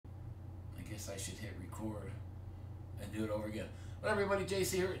guess I should hit record and do it over again. But everybody,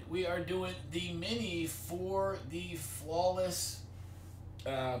 JC here. We are doing the mini for the flawless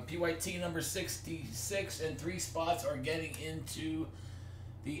PYT number 66, and 3 spots are getting into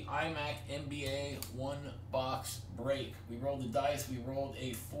the iMac NBA 1-box break. We rolled the dice. We rolled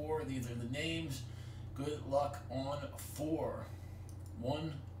a 4. These are the names. Good luck on 4.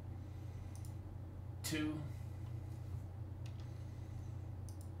 1, 2,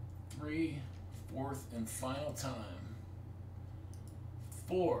 3, 4th and final time.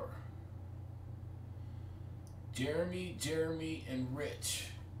 4. Jeremy, and Rich.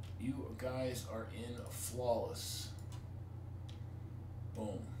 You guys are in flawless.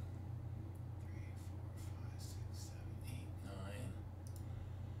 Boom. 3, 4, 5, 6, 7, 8,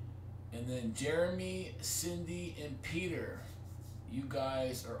 9. And then Jeremy, Cindy, and Peter. You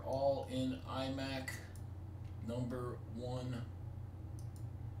guys are all in iMac number 1.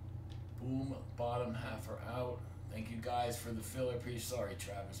 Boom. Bottom half are out. Thank you guys for the filler. Pretty sorry,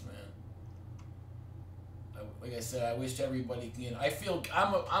 Travis, man. Like I said, I wish everybody can get. I feel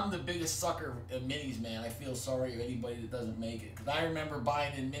I'm the biggest sucker at minis, man. I feel sorry for anybody that doesn't make it, because I remember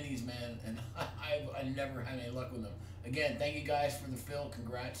buying in minis, man, and I never had any luck with them. Again, thank you guys for the fill.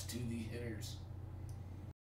 Congrats to the hitters.